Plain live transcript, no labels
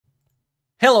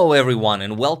Hello everyone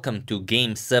and welcome to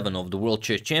Game 7 of the World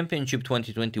Chess Championship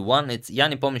 2021. It's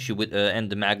C88 with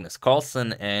and the Magnus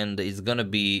Carlsen, and it's gonna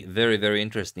be very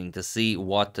interesting to see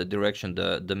what direction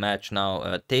the match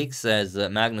now takes, as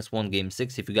Magnus won Game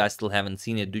 6. If you guys still haven't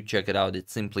seen it, do check it out.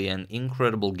 It's simply an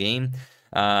incredible game.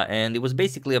 And it was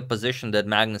basically a position that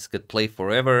Magnus could play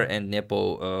forever, and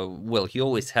Nepo, well, he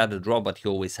always had a draw, but he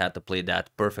always had to play that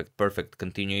perfect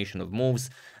continuation of moves,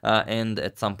 and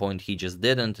at some point he just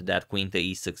didn't. That queen to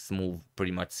e6 move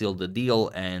pretty much sealed the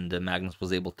deal, and Magnus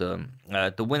was able to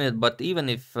win it. But even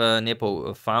if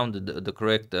Nepo found the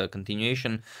correct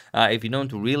continuation, if you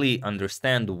don't really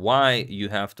understand why you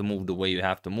have to move the way you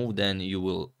have to move, then you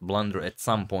will blunder at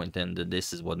some point, and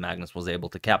this is what Magnus was able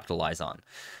to capitalize on.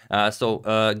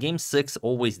 Game 6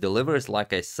 always delivers,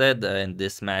 like I said, and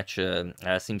this match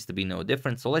seems to be no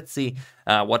different. So let's see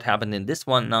what happened in this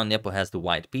one. Now Nepo has the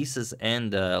white pieces,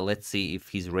 and let's see if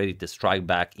he's ready to strike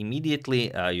back immediately,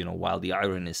 while the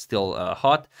iron is still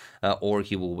hot, or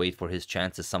he will wait for his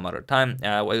chances some other time.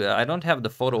 I don't have the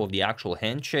photo of the actual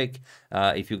handshake.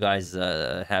 If you guys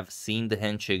have seen the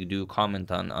handshake, do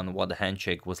comment on what the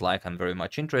handshake was like. I'm very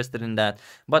much interested in that.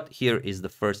 But here is the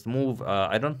first move.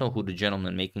 I don't know who the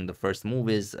gentleman making the first move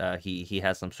is. He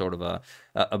has some sort of a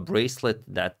bracelet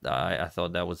that I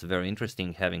thought that was very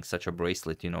interesting, having such a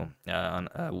bracelet,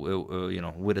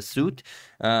 with a suit.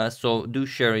 So do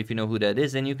share if you know who that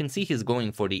is. And you can see he's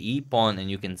going for the e-pawn, and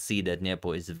you can see that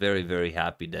Nepo is very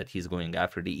happy that he's going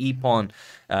after the e-pawn.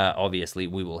 Obviously,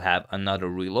 we will have another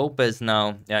Ruy Lopez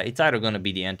now. It's either going to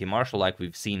be the anti-marshal, like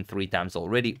we've seen 3 times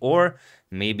already, or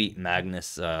maybe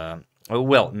Magnus.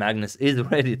 Well, Magnus is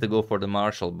ready to go for the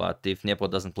marshal, but if Nepo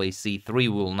doesn't play c3, we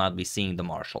will not be seeing the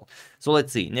marshal. So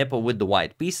let's see. Nepo with the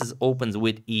white pieces opens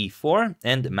with e4,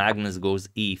 and Magnus goes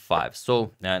e5.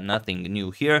 So nothing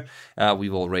new here.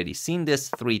 We've already seen this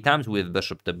 3 times with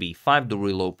bishop to b5. The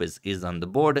Ruy Lopez is on the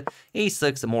board.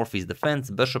 a6, Morphy's defense,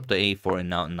 bishop to a4, and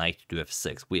now knight to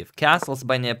f6. We have castles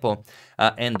by Nepo,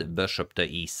 and bishop to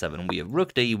e7. We have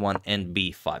rook to e1 and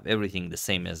b5. Everything the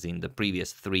same as in the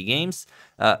previous 3 games.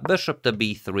 Bishop to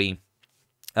b3,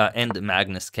 and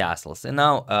Magnus castles. And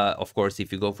now, of course,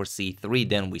 if you go for c3,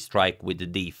 then we strike with the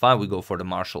d5. We go for the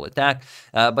martial attack.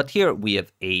 But here we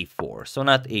have a4. So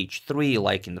not h3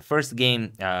 like in the first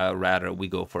game. Rather, we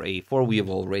go for a4. We have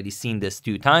already seen this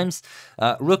 2 times.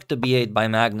 Rook to b8 by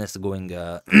Magnus, going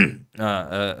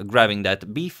grabbing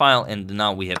that b file. And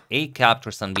now we have a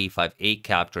captures on b5, a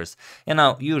captures. And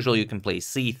now, usually you can play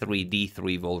c3, d3.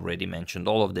 We've already mentioned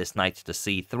all of this. Knight to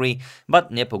c3.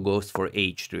 But Nepo goes for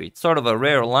h3. It's sort of a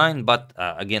rare line, but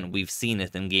again, we've seen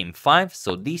it in game 5.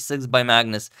 So d6 by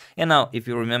Magnus, and now if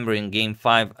you remember in game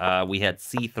 5 we had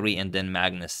c3, and then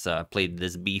Magnus played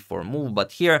this b4 move.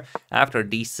 But here after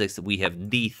d6 we have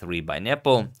d3 by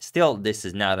Nepo. Still, this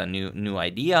is not a new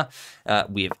idea.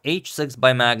 We have h6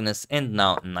 by Magnus, and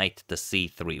now knight to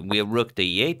c3. We have rook to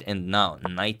e8, and now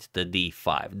knight to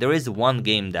d5. There is one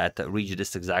game that reached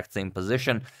this exact same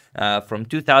position from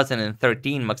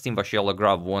 2013. Maxim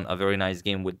Vachier-Lagrave won a very nice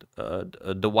game with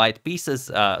the white pieces.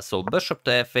 So bishop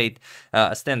to f8,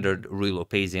 a standard Ruy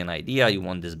Lopezian idea. You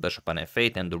want this bishop on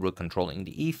f8 and the rook controlling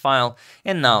the e file.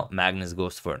 And now Magnus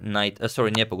goes for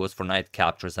Nepo goes for knight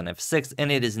captures on f6,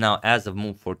 and it is now, as of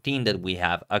move 14, that we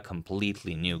have a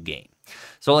completely new game.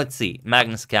 So let's see.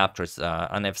 Magnus captures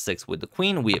on f6 with the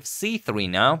queen. We have c3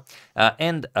 now,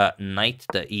 and knight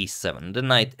to e7. The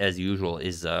knight, as usual,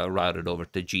 is routed over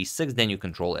to g6. Then you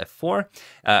control f4.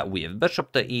 We have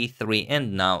bishop to e3,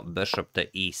 and now bishop to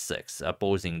e6,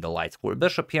 opposing the light square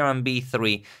bishop here on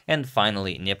b3. And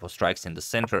finally, Nepo strikes in the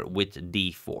center with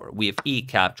d4. We have e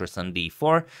captures on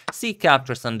d4, c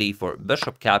captures on d4,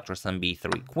 bishop captures on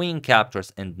b3, queen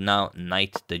captures, and now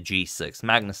knight to g6.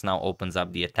 Magnus now opens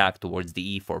up the attack towards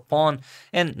the e4 pawn,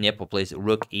 and Nepo plays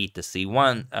rook e to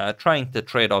c1, trying to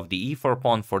trade off the e4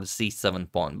 pawn for the c7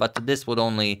 pawn. But this would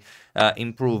only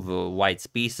improve white's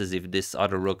pieces. If this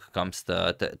other rook comes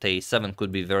to a7,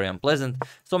 could be very unpleasant.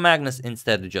 So Magnus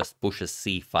instead just pushes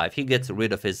c5. He gets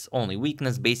rid of his only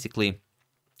weakness, basically.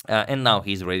 And now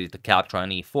he's ready to capture on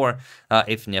e4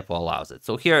 if Nepo allows it.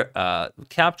 So here,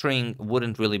 capturing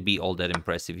wouldn't really be all that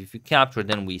impressive. If you capture,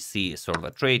 then we see sort of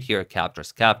a trade here,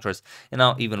 captures, and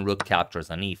now even rook captures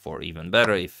on e4, even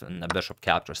better. If a bishop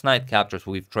captures, knight captures,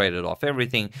 we've traded off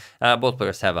everything. Both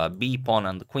players have a b pawn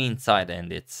on the queen side,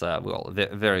 and it's, well,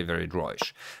 very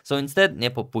drawish. So instead,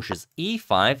 Nepo pushes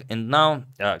e5, and now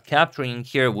capturing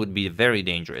here would be very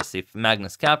dangerous. If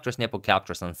Magnus captures, Nepo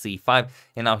captures on c5,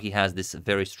 and now he has this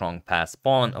very strong pass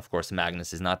pawn. Of course,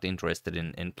 Magnus is not interested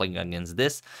in playing against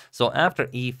this. So after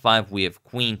e5, we have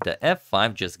queen to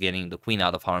f5, just getting the queen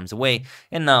out of harm's way.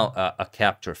 And now a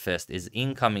capture fest is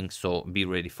incoming, so be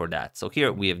ready for that. So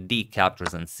here we have d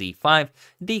captures on c5,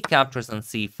 d captures on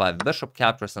c5, bishop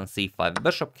captures on c5,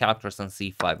 bishop captures on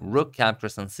c5, rook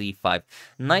captures on c5,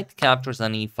 knight captures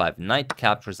on e5, knight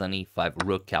captures on e5,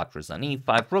 rook captures on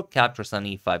e5, rook captures on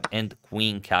e5, and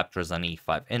queen captures on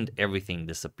e5, and everything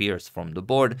disappears from the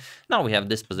board. Now we have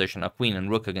this position, a queen and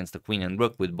rook against a queen and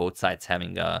rook, with both sides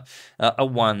having a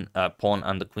one pawn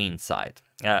on the queen side.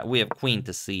 We have queen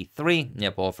to c3.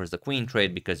 Nepo offers the queen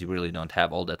trade because you really don't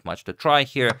have all that much to try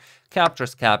here.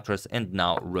 Captures, captures, and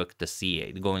now rook to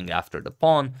c8, going after the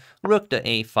pawn. Rook to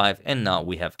a5, and now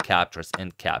we have captures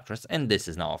and captures. And this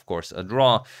is now, of course, a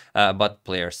draw. But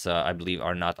players, I believe,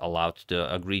 are not allowed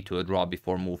to agree to a draw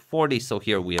before move 40. So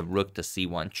here we have rook to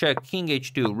c1 check, king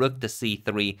h2, rook to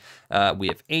c3. We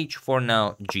have h4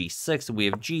 now, g6. We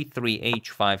have g3,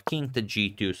 h5, king to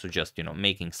g2. So just,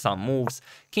 making some moves.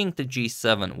 King to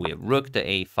g7. We have rook to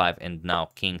a5, and now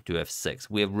king to f6.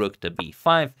 We have rook to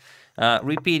b5.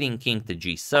 Repeating king to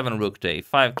g7, rook to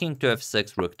a5, king to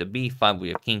f6, rook to b5. We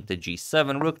have king to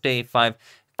g7, rook to a5,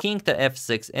 king to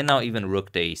f6, and now even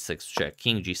rook to a6 check,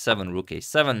 king g7, rook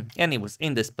a7. And it was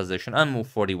in this position on move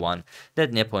 41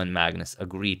 that Nepo and Magnus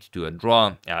agreed to a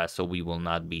draw, so we will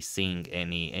not be seeing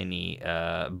any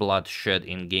bloodshed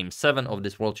in game 7 of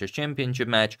this World Chess Championship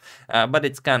match, but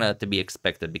it's kind of to be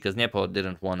expected, because Nepo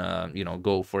didn't want to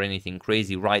go for anything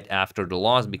crazy right after the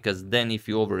loss, because then if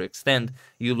you overextend,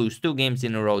 you lose 2 games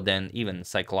in a row, then even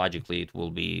psychologically it will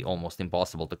be almost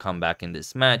impossible to come back in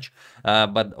this match.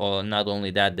 But not only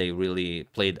that, they really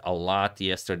played a lot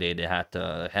yesterday. They had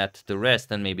to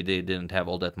rest, and maybe they didn't have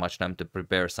all that much time to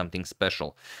prepare something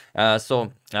special.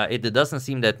 So it doesn't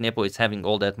seem that Nepo is having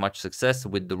all that much success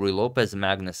with the Ruy Lopez.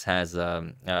 Magnus has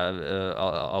a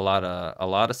lot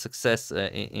of success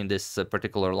in this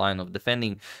particular line of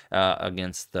defending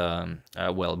against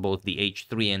both the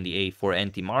h3 and the a4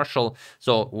 anti-marshal.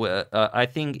 So I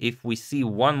think if we see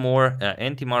one more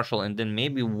anti-marshal and then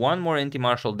maybe one more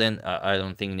anti-marshal, then I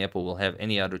don't think Nepo will have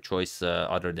any other choice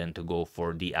other than to go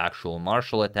for the actual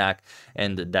martial attack,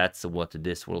 and that's what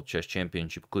this World Chess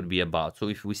Championship could be about. So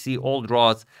if we see all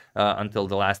draws until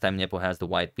the last time Nepo has the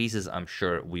white pieces, I'm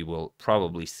sure we will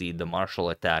probably see the martial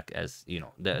attack, as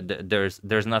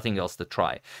there's nothing else to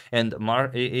try. And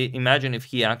imagine if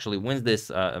he actually wins this,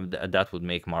 that would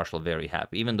make Marshall very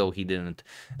happy, even though he didn't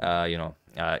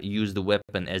use the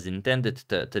weapon as intended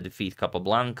to defeat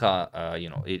Capablanca.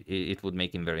 It would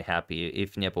make him very happy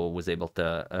if Nepo was able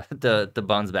to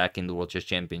bounce back in the World Chess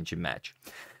Championship match.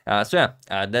 So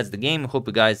yeah, that's the game. Hope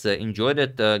you guys enjoyed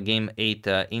it. Game 8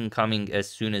 incoming as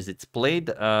soon as it's played.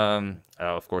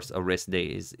 Of course, a rest day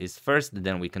is first.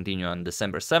 Then we continue on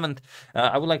December 7th.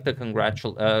 I would like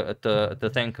to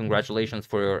thank congratulations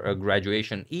for your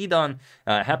graduation, Edon.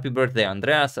 Happy birthday,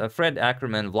 Andreas, Fred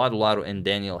Ackerman, Vladularu, and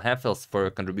Daniel Heffels for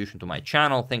your contribution to my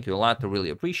channel. Thank you a lot. I really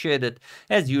appreciate it.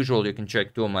 As usual, you can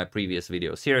check 2 of my previous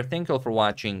videos here. Thank you all for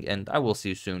watching, and I will see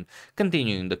you soon,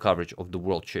 continuing the coverage of the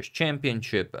World Chess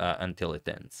Championship until it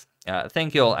ends.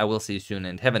 Thank you all. I will see you soon,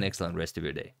 and have an excellent rest of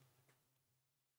your day.